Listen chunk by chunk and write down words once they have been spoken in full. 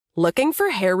Looking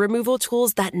for hair removal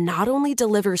tools that not only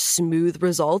deliver smooth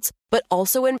results, but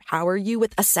also empower you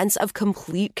with a sense of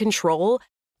complete control?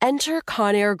 Enter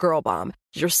Conair Girl Bomb,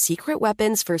 your secret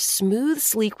weapons for smooth,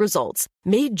 sleek results,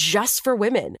 made just for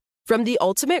women. From the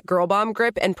ultimate Girl Bomb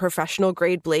grip and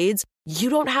professional-grade blades, you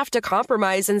don't have to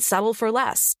compromise and settle for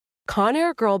less.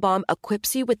 Conair Girl Bomb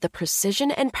equips you with the precision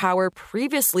and power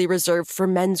previously reserved for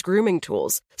men's grooming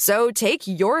tools. So take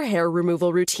your hair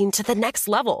removal routine to the next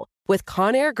level with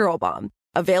Conair Girl Bomb.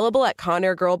 Available at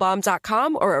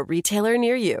ConairGirlBomb.com or a retailer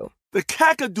near you. The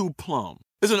Kakadu plum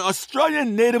is an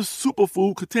Australian native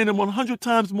superfood containing 100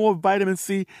 times more vitamin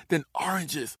C than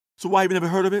oranges. So why have you never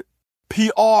heard of it?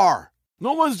 PR.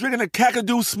 No one's drinking a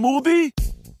Kakadu smoothie?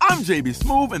 I'm JB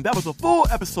Smoove, and that was a full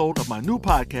episode of my new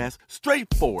podcast,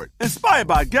 Straightforward, inspired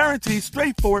by guaranteed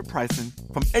straightforward pricing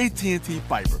from AT&T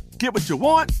Fiber. Get what you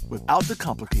want without the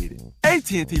complicated.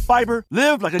 AT&T Fiber,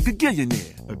 live like a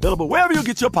gigillionaire. Available wherever you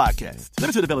get your podcasts.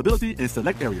 Limited availability in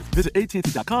select areas. Visit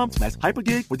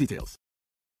AT&T.com/hypergig for details.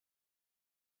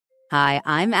 Hi,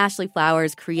 I'm Ashley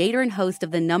Flowers, creator and host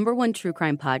of the #1 true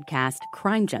crime podcast,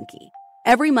 Crime Junkie.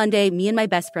 Every Monday, me and my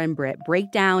best friend Britt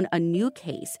break down a new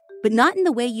case, but not in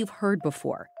the way you've heard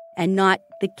before, and not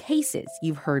the cases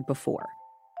you've heard before.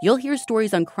 You'll hear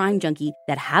stories on Crime Junkie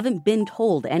that haven't been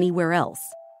told anywhere else.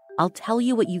 I'll tell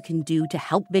you what you can do to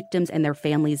help victims and their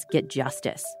families get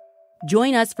justice.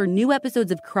 Join us for new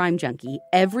episodes of Crime Junkie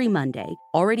every Monday,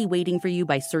 already waiting for you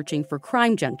by searching for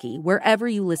Crime Junkie wherever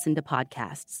you listen to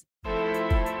podcasts.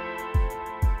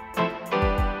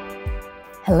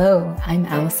 Hello, I'm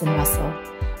Allison Russell.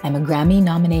 I'm a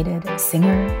Grammy-nominated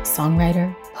singer,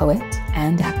 songwriter, poet,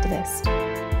 and activist.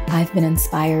 I've been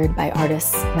inspired by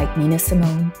artists like Nina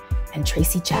Simone and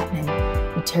Tracy Chapman,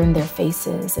 who turned their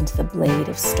faces into the blade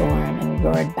of storm and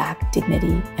roared back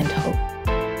dignity and hope.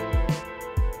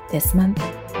 This month,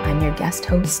 I'm your guest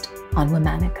host on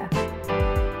Womanica.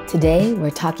 Today,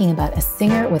 we're talking about a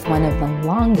singer with one of the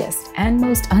longest and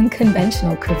most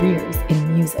unconventional careers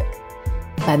in music.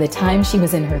 By the time she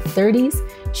was in her 30s,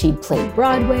 she'd played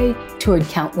Broadway, toured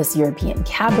countless European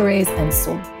cabarets, and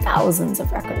sold thousands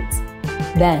of records.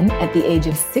 Then, at the age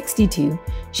of 62,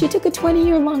 she took a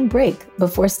 20-year-long break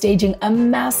before staging a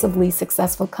massively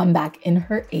successful comeback in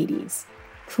her 80s.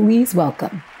 Please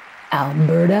welcome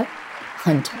Alberta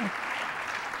Hunter.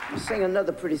 I'll sing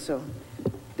another pretty song.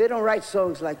 They don't write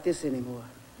songs like this anymore.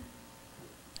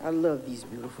 I love these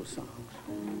beautiful songs.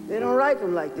 They don't write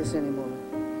them like this anymore.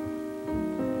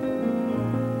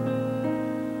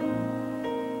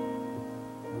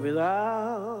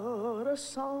 Without a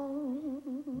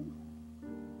song.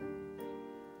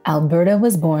 Alberta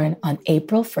was born on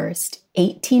April 1st,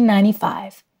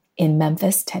 1895, in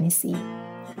Memphis, Tennessee.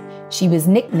 She was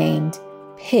nicknamed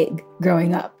Pig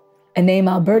growing up, a name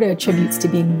Alberta attributes to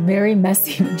being very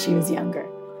messy when she was younger.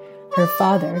 Her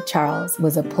father, Charles,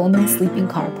 was a Pullman sleeping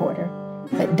car porter,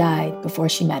 but died before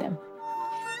she met him.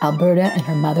 Alberta and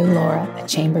her mother, Laura, a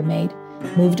chambermaid,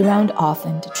 moved around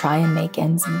often to try and make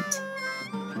ends meet.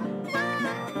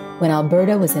 When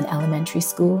Alberta was in elementary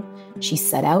school, she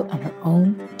set out on her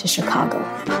own to Chicago.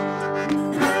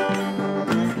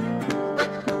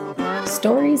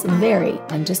 Stories vary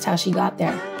on just how she got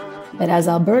there, but as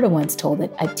Alberta once told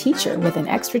it, a teacher with an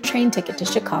extra train ticket to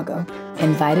Chicago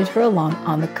invited her along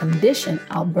on the condition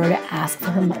Alberta asked for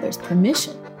her mother's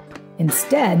permission.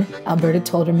 Instead, Alberta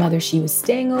told her mother she was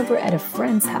staying over at a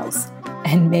friend's house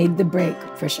and made the break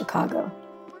for Chicago.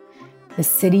 The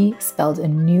city spelled a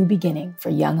new beginning for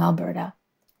young Alberta.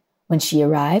 When she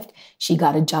arrived, she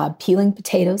got a job peeling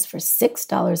potatoes for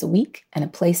 $6 a week and a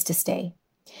place to stay.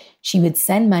 She would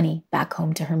send money back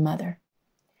home to her mother.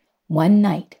 One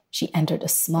night, she entered a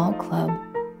small club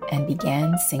and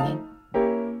began singing.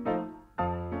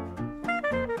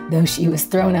 Though she was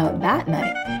thrown out that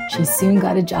night, she soon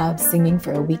got a job singing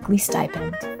for a weekly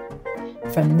stipend.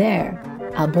 From there,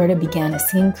 Alberta began a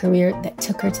singing career that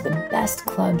took her to the best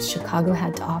clubs Chicago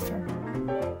had to offer.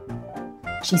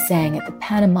 She sang at the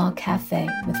Panama Cafe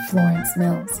with Florence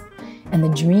Mills and the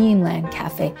Dreamland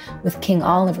Cafe with King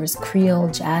Oliver's Creole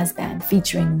Jazz Band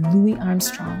featuring Louis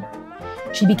Armstrong.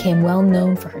 She became well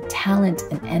known for her talent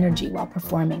and energy while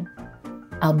performing.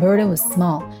 Alberta was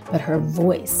small, but her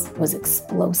voice was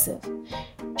explosive.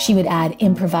 She would add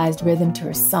improvised rhythm to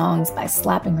her songs by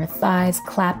slapping her thighs,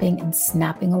 clapping, and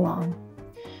snapping along.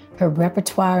 Her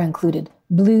repertoire included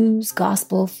blues,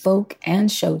 gospel, folk,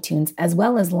 and show tunes, as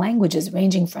well as languages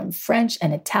ranging from French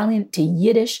and Italian to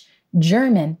Yiddish,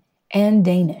 German, and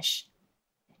Danish.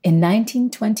 In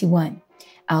 1921,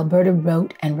 Alberta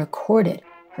wrote and recorded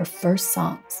her first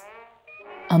songs.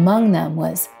 Among them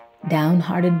was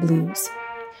Downhearted Blues,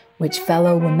 which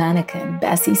fellow Womanican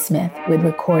Bessie Smith would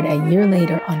record a year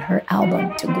later on her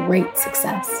album to great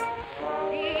success.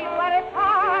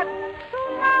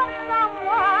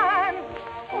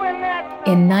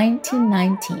 In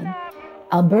 1919,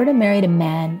 Alberta married a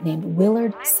man named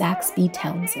Willard Saxby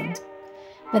Townsend,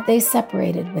 but they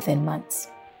separated within months.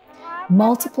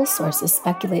 Multiple sources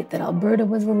speculate that Alberta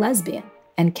was a lesbian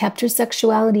and kept her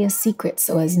sexuality a secret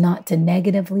so as not to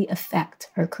negatively affect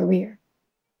her career.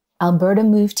 Alberta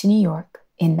moved to New York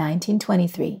in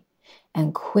 1923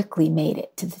 and quickly made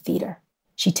it to the theater.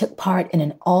 She took part in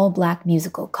an all-black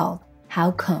musical called How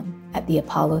Come at the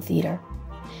Apollo Theater.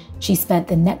 She spent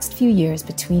the next few years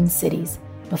between cities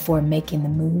before making the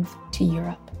move to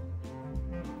Europe.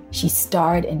 She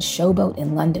starred in Showboat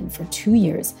in London for 2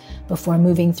 years before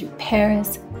moving through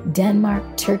Paris,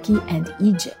 Denmark, Turkey, and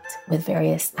Egypt with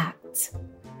various acts.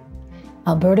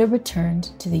 Alberta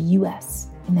returned to the U.S.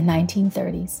 in the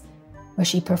 1930s, where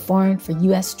she performed for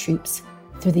U.S. troops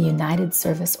through the United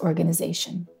Service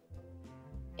Organization.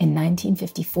 In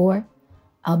 1954,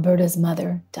 Alberta's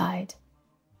mother died.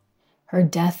 Her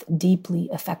death deeply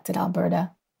affected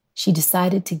Alberta. She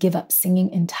decided to give up singing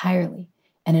entirely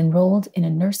and enrolled in a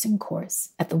nursing course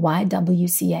at the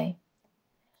YWCA.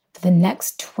 For the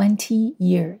next 20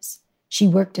 years, she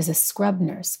worked as a scrub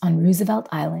nurse on Roosevelt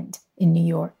Island in New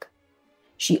York.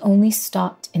 She only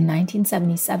stopped in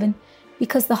 1977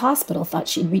 because the hospital thought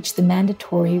she'd reached the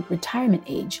mandatory retirement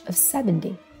age of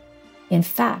 70. In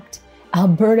fact,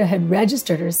 Alberta had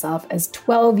registered herself as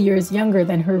 12 years younger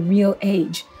than her real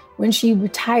age. When she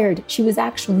retired, she was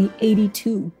actually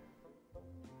 82.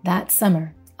 That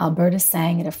summer, Alberta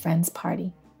sang at a friend's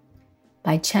party.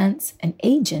 By chance, an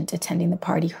agent attending the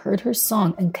party heard her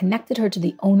song and connected her to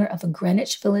the owner of a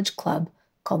Greenwich Village club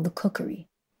called The Cookery.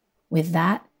 With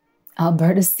that,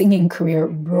 Alberta's singing career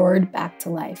roared back to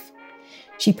life.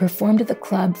 She performed at the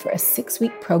club for a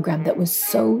 6-week program that was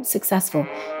so successful,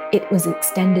 it was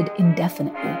extended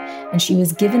indefinitely, and she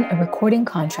was given a recording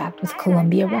contract with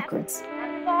Columbia Records.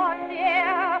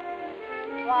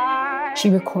 She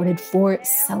recorded 4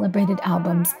 celebrated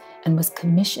albums and was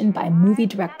commissioned by movie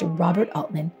director Robert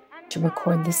Altman to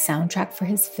record the soundtrack for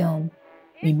his film,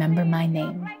 Remember My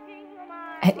Name.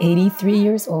 At 83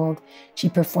 years old, she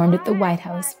performed at the White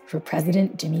House for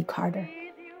President Jimmy Carter.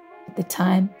 At the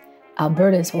time,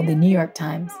 Alberta told the New York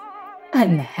Times,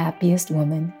 "I'm the happiest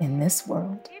woman in this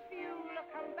world."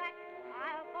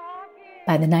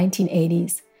 By the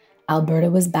 1980s, Alberta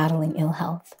was battling ill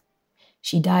health.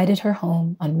 She died at her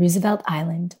home on Roosevelt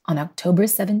Island on October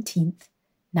 17th,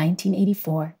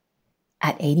 1984,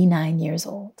 at 89 years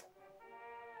old.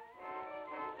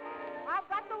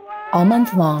 All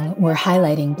month long, we're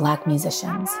highlighting Black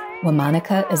musicians.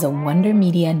 Womanica is a Wonder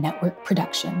Media Network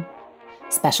production.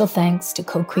 Special thanks to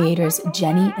co-creators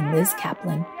Jenny and Liz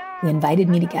Kaplan, who invited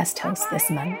me to guest host this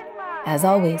month. As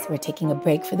always, we're taking a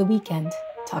break for the weekend.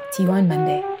 Talk to you on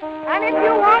Monday. And if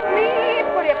you want me,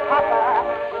 pretty papa,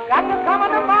 you got to come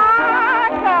on the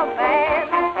Monica band.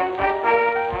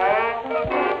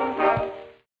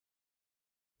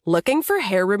 Looking for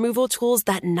hair removal tools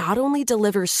that not only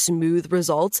deliver smooth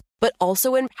results, but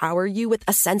also empower you with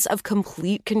a sense of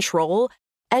complete control?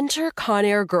 Enter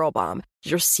Conair Girl Bomb,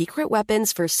 your secret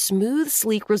weapons for smooth,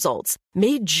 sleek results,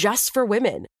 made just for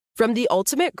women. From the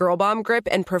ultimate Girl Bomb grip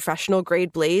and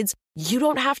professional-grade blades, you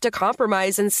don't have to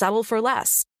compromise and settle for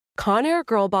less. Conair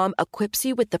Girl Bomb equips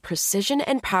you with the precision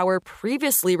and power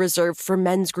previously reserved for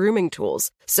men's grooming tools.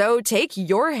 So take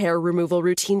your hair removal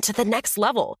routine to the next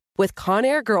level with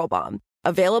Conair Girl Bomb.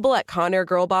 Available at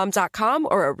ConairGirlBomb.com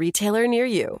or a retailer near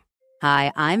you.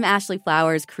 Hi, I'm Ashley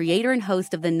Flowers, creator and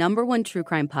host of the #1 true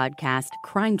crime podcast,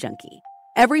 Crime Junkie.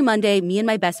 Every Monday, me and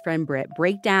my best friend Britt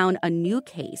break down a new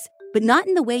case, but not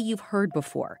in the way you've heard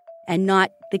before, and not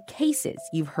the cases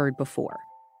you've heard before.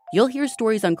 You'll hear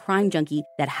stories on Crime Junkie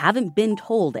that haven't been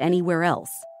told anywhere else.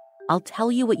 I'll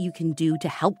tell you what you can do to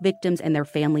help victims and their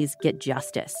families get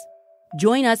justice.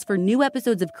 Join us for new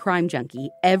episodes of Crime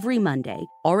Junkie every Monday,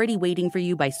 already waiting for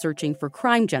you by searching for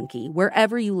Crime Junkie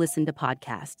wherever you listen to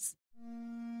podcasts.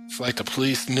 It's like the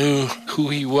police knew who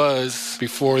he was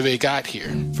before they got here.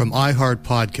 From iHeart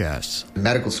Podcasts. The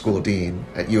medical school dean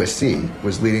at USC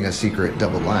was leading a secret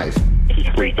double life. She's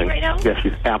breathing right now? Yes,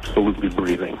 she's absolutely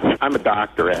breathing. I'm a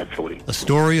doctor, actually. A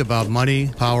story about money,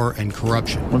 power, and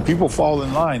corruption. When people fall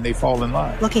in line, they fall in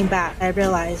line. Looking back, I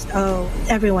realized,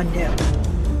 everyone knew.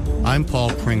 I'm Paul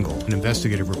Pringle, an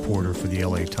investigative reporter for the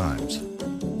LA Times.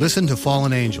 Listen to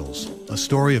Fallen Angels, a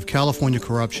story of California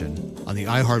corruption on the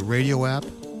iHeart Radio app,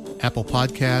 Apple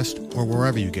Podcast, or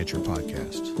wherever you get your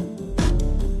podcasts.